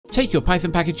Take your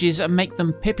Python packages and make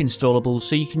them pip installable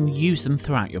so you can use them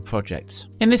throughout your projects.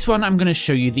 In this one, I'm going to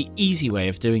show you the easy way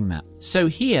of doing that. So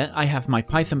here I have my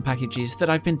Python packages that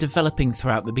I've been developing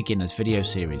throughout the beginners video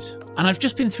series. And I've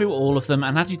just been through all of them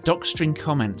and added docstring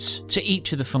comments to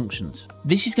each of the functions.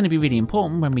 This is going to be really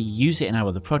important when we use it in our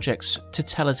other projects to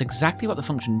tell us exactly what the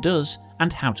function does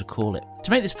and how to call it.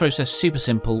 To make this process super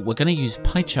simple, we're going to use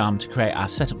PyCharm to create our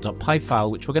setup.py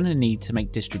file, which we're going to need to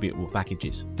make distributable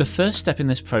packages. The first step in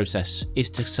this process is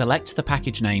to select the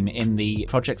package name in the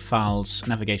project files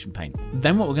navigation pane.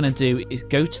 Then what we're going to do is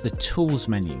go to the tools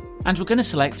menu and we're going to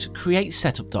select create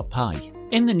setup.py.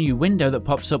 In the new window that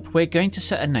pops up, we're going to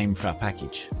set a name for our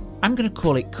package. I'm going to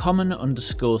call it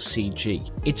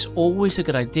common_CG. It's always a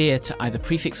good idea to either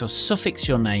prefix or suffix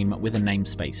your name with a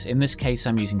namespace. In this case,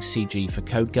 I'm using CG for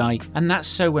code guy, and that's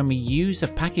so when we use a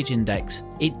package index,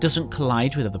 it doesn't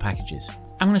collide with other packages.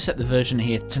 I'm going to set the version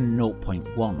here to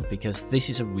 0.1 because this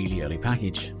is a really early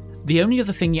package. The only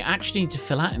other thing you actually need to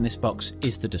fill out in this box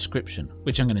is the description,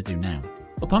 which I'm going to do now.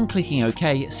 Upon clicking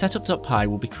OK, setup.py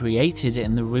will be created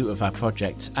in the root of our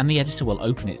project and the editor will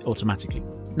open it automatically.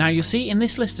 Now you'll see in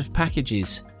this list of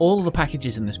packages, all the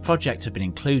packages in this project have been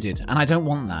included, and I don't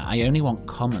want that, I only want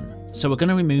common. So we're going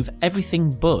to remove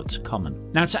everything but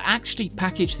common. Now to actually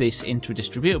package this into a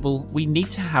distributable, we need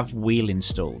to have wheel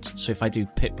installed. So if I do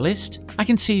pip list, I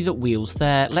can see that wheel's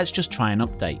there. Let's just try an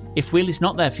update. If wheel is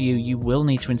not there for you, you will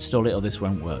need to install it or this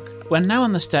won't work. We're now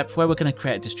on the step where we're going to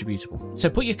create a distributable. So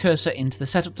put your cursor into the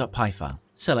setup.py file,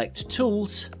 select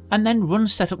tools, and then run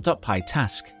setup.py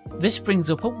task. This brings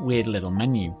up a weird little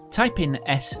menu. Type in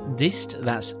sdist,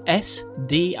 that's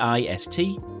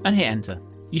S-D-I-S-T, and hit enter.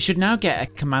 You should now get a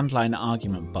command line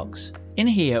argument box. In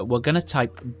here, we're going to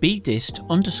type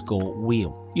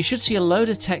bdist_wheel. You should see a load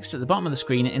of text at the bottom of the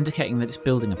screen indicating that it's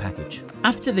building a package.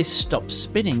 After this stops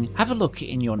spinning, have a look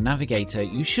in your navigator.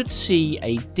 You should see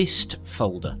a dist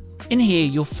folder. In here,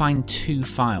 you'll find two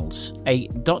files, a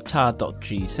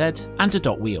 .tar.gz and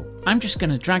a .wheel. I'm just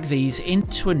going to drag these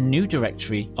into a new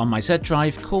directory on my Z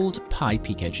drive called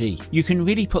py-pkg. You can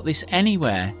really put this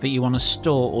anywhere that you want to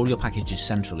store all your packages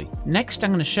centrally. Next,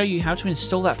 I'm going to show you how to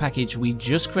install that package we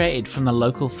just created from the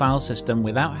local file system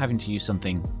without having to use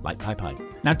something like PyPy.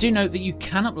 Now do note that you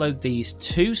can upload these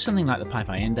to something like the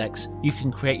PyPy index, you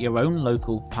can create your own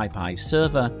local PyPy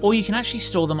server, or you can actually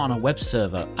store them on a web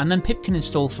server, and then pip can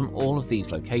install from all of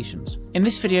these locations. In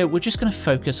this video, we're just going to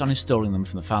focus on installing them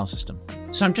from the file system.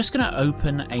 So I'm just going to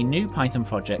open a new Python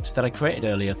project that I created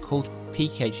earlier called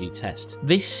pkg test.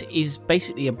 This is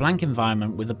basically a blank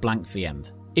environment with a blank VM.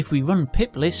 If we run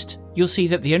pip list, you'll see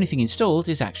that the only thing installed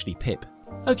is actually pip.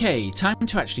 Okay, time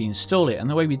to actually install it, and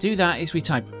the way we do that is we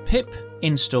type pip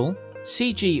install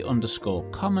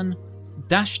cg_common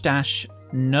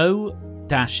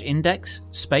 --no--index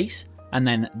space and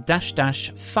then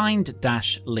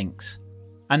 --find--links.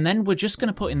 And then we're just going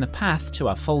to put in the path to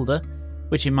our folder,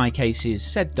 which in my case is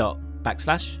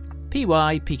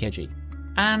sed./pypkg.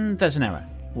 And there's an error.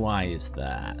 Why is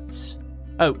that?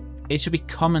 Oh, it should be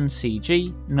common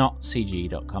cg, not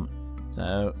cg.common.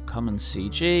 So common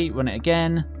cg, run it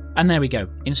again, and there we go,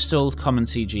 installed common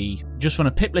cg. Just run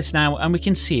a pip list now and we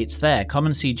can see it's there.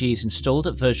 Common cg is installed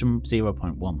at version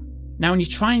 0.1. Now when you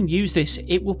try and use this,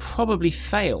 it will probably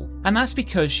fail, and that's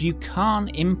because you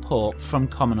can't import from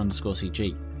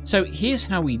common_cg. So here's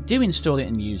how we do install it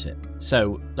and use it.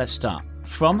 So let's start.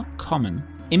 From common,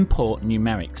 import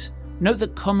numerics. Note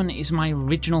that common is my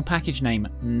original package name,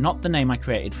 not the name I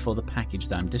created for the package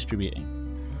that I'm distributing.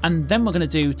 And then we're going to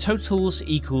do totals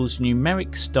equals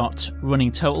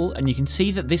numerics.running total, and you can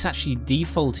see that this actually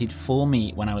defaulted for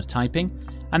me when I was typing.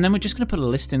 And then we're just going to put a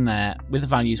list in there with the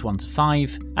values 1 to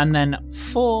 5, and then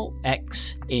for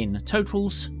x in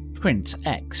totals, print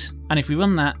x. And if we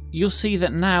run that, you'll see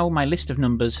that now my list of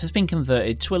numbers has been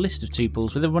converted to a list of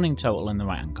tuples with a running total in the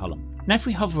right hand column. Now if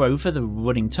we hover over the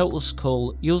running totals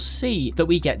call, you'll see that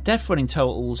we get def running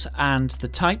totals and the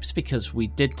types because we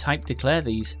did type declare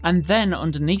these, and then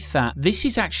underneath that, this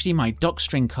is actually my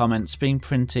docstring comments being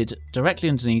printed directly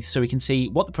underneath so we can see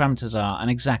what the parameters are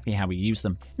and exactly how we use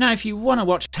them. Now if you want to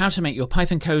watch how to make your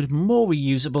Python code more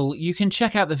reusable, you can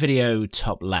check out the video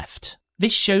top left.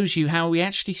 This shows you how we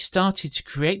actually started to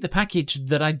create the package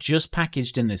that I just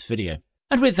packaged in this video.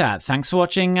 And with that, thanks for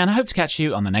watching and I hope to catch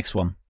you on the next one.